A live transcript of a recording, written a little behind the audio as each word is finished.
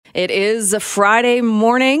It is a Friday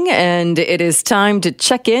morning, and it is time to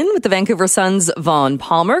check in with the Vancouver Sun's Vaughn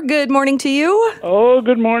Palmer. Good morning to you. Oh,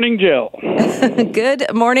 good morning, Jill.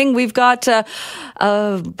 Good morning. We've got, I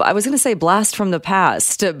was going to say blast from the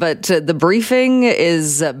past, but the briefing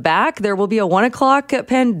is back. There will be a 1 o'clock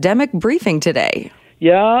pandemic briefing today.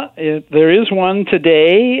 Yeah, there is one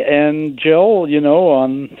today, and Jill, you know,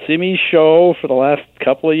 on Simi's show for the last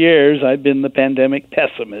couple of years, I've been the pandemic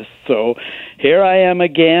pessimist, so here I am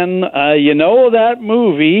again. You know that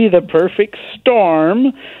movie, The Perfect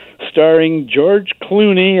Storm, starring George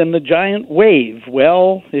Clooney and the giant wave?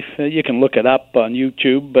 Well, if you can look it up on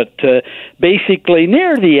YouTube, but basically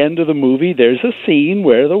near the end of the movie, there's a scene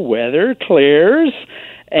where the weather clears,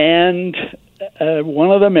 and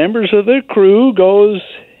one of the members of the crew goes,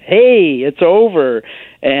 "Hey, it's over."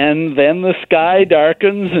 And then the sky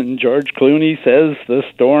darkens, and George Clooney says, "The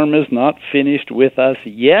storm is not finished with us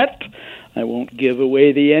yet." I won't give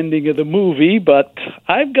away the ending of the movie, but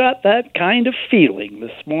I've got that kind of feeling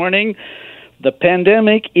this morning. The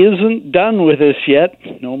pandemic isn't done with us yet,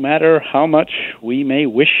 no matter how much we may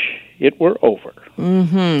wish it were over.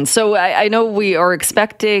 Mm-hmm. So I know we are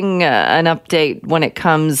expecting an update when it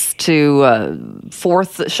comes to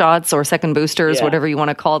fourth shots or second boosters, whatever you want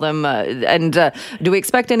to call them. And do we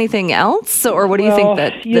expect anything else, or what do you think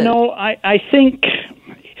that? You know, I think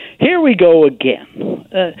here we go again.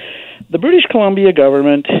 The British Columbia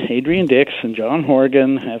government, Adrian Dix and John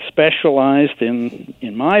Horgan, have specialized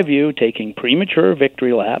in my view, taking premature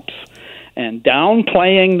victory laps and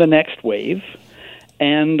downplaying the next wave.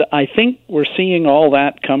 And I think we're seeing all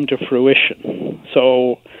that come to fruition.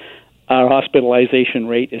 So our hospitalization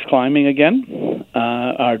rate is climbing again.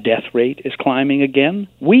 Our death rate is climbing again.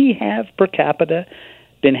 We have per capita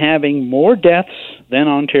been having more deaths than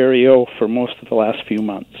Ontario for most of the last few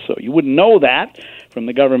months. So you wouldn't know that from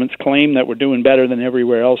the government's claim that we're doing better than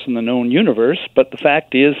everywhere else in the known universe. But the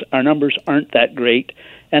fact is our numbers aren't that great,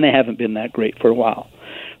 and they haven't been that great for a while.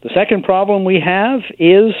 The second problem we have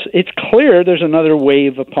is it's clear there's another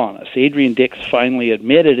wave upon us. Adrian Dix finally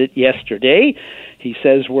admitted it yesterday. He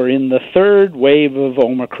says we're in the third wave of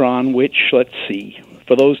Omicron, which, let's see,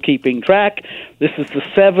 for those keeping track, this is the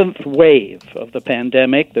seventh wave of the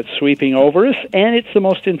pandemic that's sweeping over us, and it's the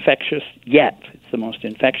most infectious yet. It's the most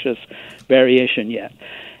infectious variation yet.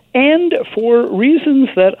 And for reasons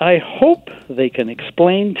that I hope they can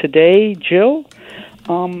explain today, Jill,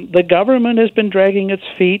 the government has been dragging its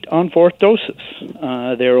feet on fourth doses.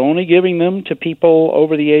 They're only giving them to people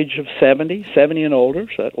over the age of 70 and older,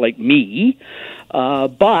 so like me.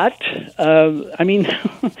 But I mean,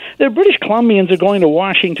 the British Columbians are going to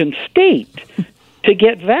Washington State to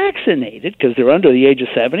get vaccinated because they're under the age of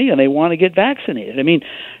 70 and they want to get vaccinated. I mean,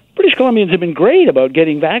 British Columbians have been great about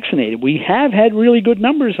getting vaccinated. We have had really good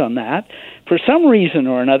numbers on that. For some reason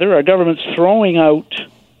or another, our government's throwing out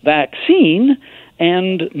vaccine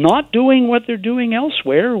and not doing what they're doing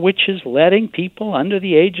elsewhere, which is letting people under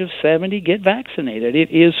the age of 70 get vaccinated.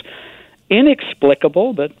 It is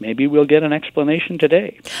inexplicable, but maybe we'll get an explanation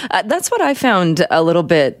today. That's what I found a little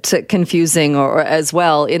bit confusing or as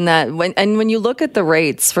well, in that when you look at the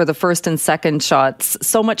rates for the first and second shots,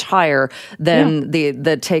 so much higher than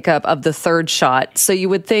the take-up of the third shot. So you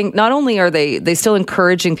would think not only are they still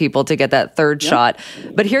encouraging people to get that third shot,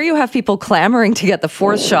 but here you have people clamoring to get the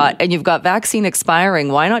fourth shot, and you've got vaccine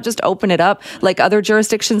expiring. Why not just open it up like other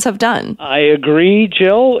jurisdictions have done? I agree,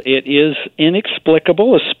 Jill. It is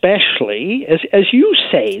inexplicable, especially as you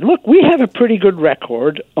say, look, we have a pretty good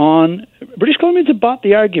record on British Columbians have bought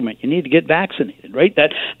the argument you need to get vaccinated, right?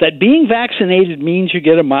 That being vaccinated means you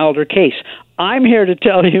get a milder case. I'm here to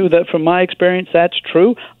tell you that from my experience, that's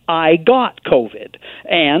true. I got COVID,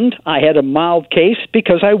 and I had a mild case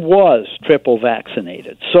because I was triple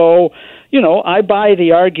vaccinated. So, you know, I buy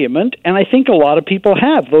the argument, and I think a lot of people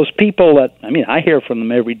have. Those people that, I mean, I hear from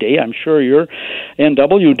them every day. I'm sure your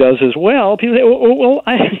NW does as well. People say, well,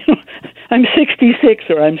 I'm 66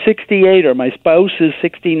 or I'm 68 or my spouse is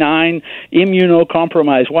 69,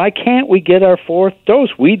 immunocompromised. Why can't we get our fourth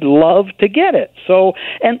dose? We'd love to get it. So,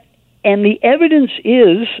 and the evidence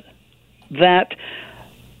is that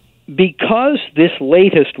because this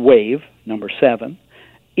latest wave, number 7,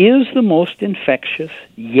 is the most infectious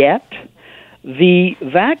yet, the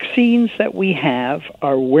vaccines that we have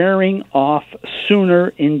are wearing off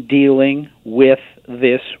sooner in dealing with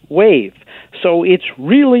this wave. So it's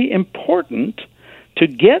really important to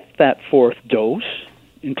get that fourth dose,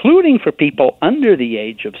 including for people under the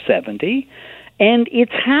age of 70, and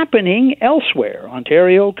it's happening elsewhere.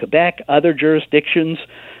 Ontario, Quebec, other jurisdictions,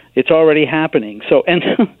 it's already happening. So, and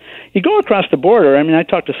you go across the border, I mean, I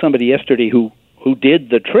talked to somebody yesterday who did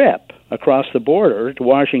the trip across the border to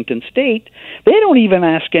Washington State, they don't even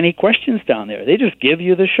ask any questions down there. They just give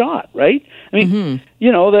you the shot, right? I mean,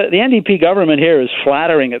 you know, the NDP government here is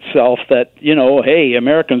flattering itself that, you know, hey,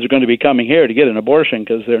 Americans are going to be coming here to get an abortion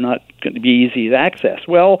because they're not going to be easy to access.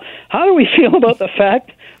 Well, how do we feel about the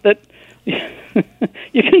fact that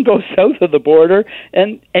you can go south of the border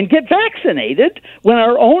and get vaccinated when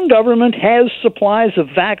our own government has supplies of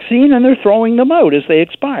vaccine and they're throwing them out as they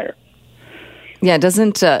expire? Yeah,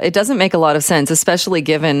 it doesn't make a lot of sense, especially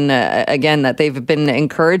given, again, that they've been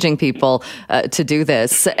encouraging people to do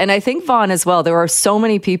this. And I think, Vaughn, as well, there are so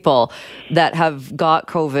many people that have got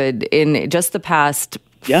COVID in just the past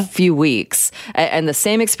few weeks, and the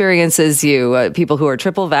same experience as you, people who are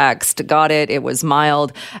triple vaxxed got it. It was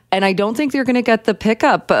mild. And I don't think you're going to get the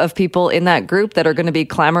pickup of people in that group that are going to be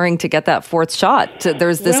clamoring to get that fourth shot.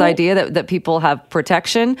 There's this idea that people have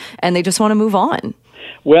protection and they just want to move on.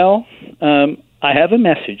 Well, I have a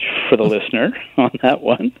message for the listener on that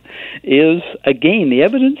one, is, again, the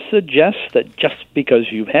evidence suggests that just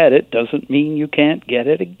because you've had it doesn't mean you can't get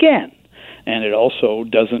it again. And it also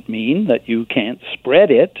doesn't mean that you can't spread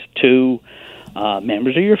it to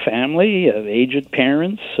members of your family, aged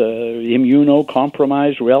parents,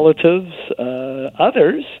 immunocompromised relatives,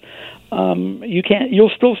 others. You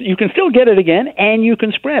can still get it again, and you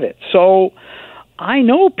can spread it. So I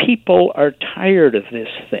know people are tired of this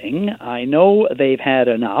thing. I know they've had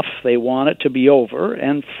enough. They want it to be over.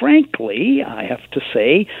 And frankly, I have to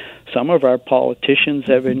say, some of our politicians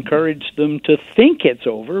have encouraged them to think it's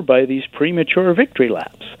over by these premature victory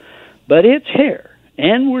laps. But it's here,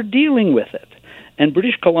 and we're dealing with it. And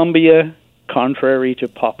British Columbia, contrary to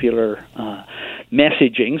popular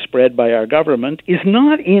messaging spread by our government, is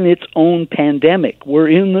not in its own pandemic. We're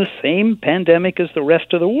in the same pandemic as the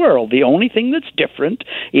rest of the world. The only thing that's different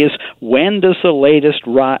is, when does the latest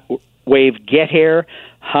wave get here,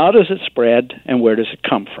 how does it spread, and where does it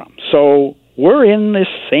come from? So we're in this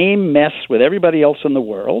same mess with everybody else in the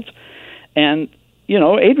world. And, you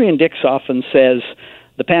know, Adrian Dix often says,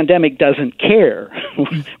 the pandemic doesn't care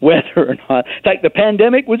whether or not. In fact, the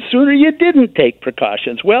pandemic would sooner you didn't take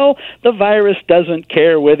precautions. Well, the virus doesn't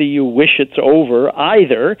care whether you wish it's over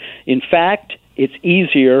either. In fact, it's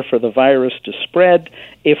easier for the virus to spread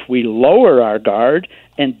if we lower our guard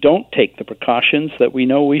and don't take the precautions that we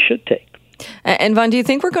know we should take. And Vaughn, do you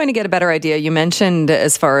think we're going to get a better idea? You mentioned,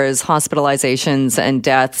 as far as hospitalizations and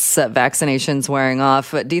deaths, vaccinations wearing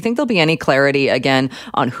off. Do you think there'll be any clarity again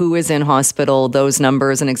on who is in hospital, those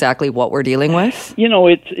numbers, and exactly what we're dealing with? You know,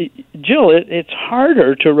 Jill, it's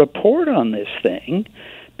harder to report on this thing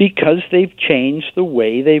because they've changed the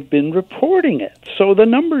way they've been reporting it. So the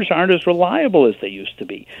numbers aren't as reliable as they used to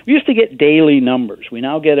be. We used to get daily numbers. We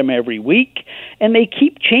now get them every week, and they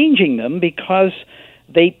keep changing them because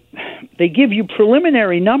they give you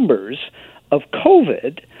preliminary numbers of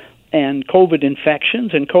COVID and COVID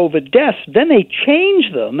infections and COVID deaths. Then they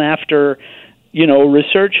change them after, you know,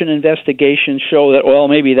 research and investigations show that, well,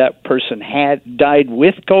 maybe that person had died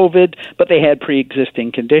with COVID, but they had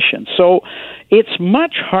pre-existing conditions. So it's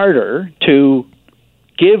much harder to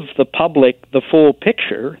give the public the full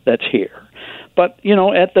picture that's here. But, you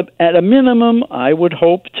know, at a minimum, I would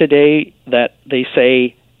hope today that they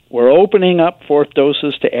say, we're opening up fourth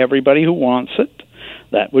doses to everybody who wants it.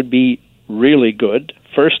 That would be really good,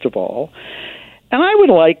 first of all. And I would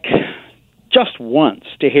like, just once,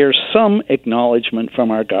 to hear some acknowledgement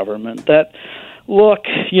from our government that, look,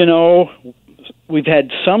 you know, we've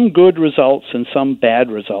had some good results and some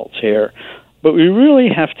bad results here, but we really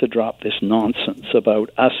have to drop this nonsense about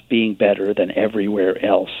us being better than everywhere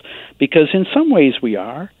else, because in some ways we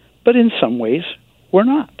are, but in some ways we're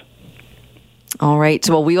not. All right.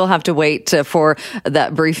 Well, we will have to wait for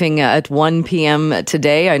that briefing at 1 p.m.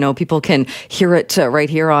 today. I know people can hear it right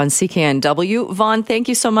here on CKNW. Vaughn, thank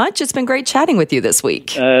you so much. It's been great chatting with you this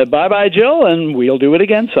week. Bye-bye, Jill, and we'll do it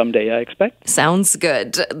again someday, I expect. Sounds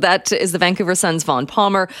good. That is the Vancouver Sun's Vaughn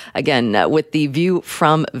Palmer, again, with the View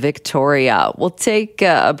from Victoria. We'll take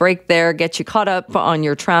a break there, get you caught up on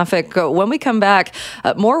your traffic. When we come back,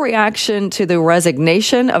 more reaction to the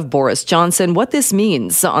resignation of Boris Johnson, what this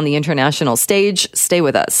means on the international stage. Stay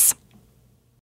with us.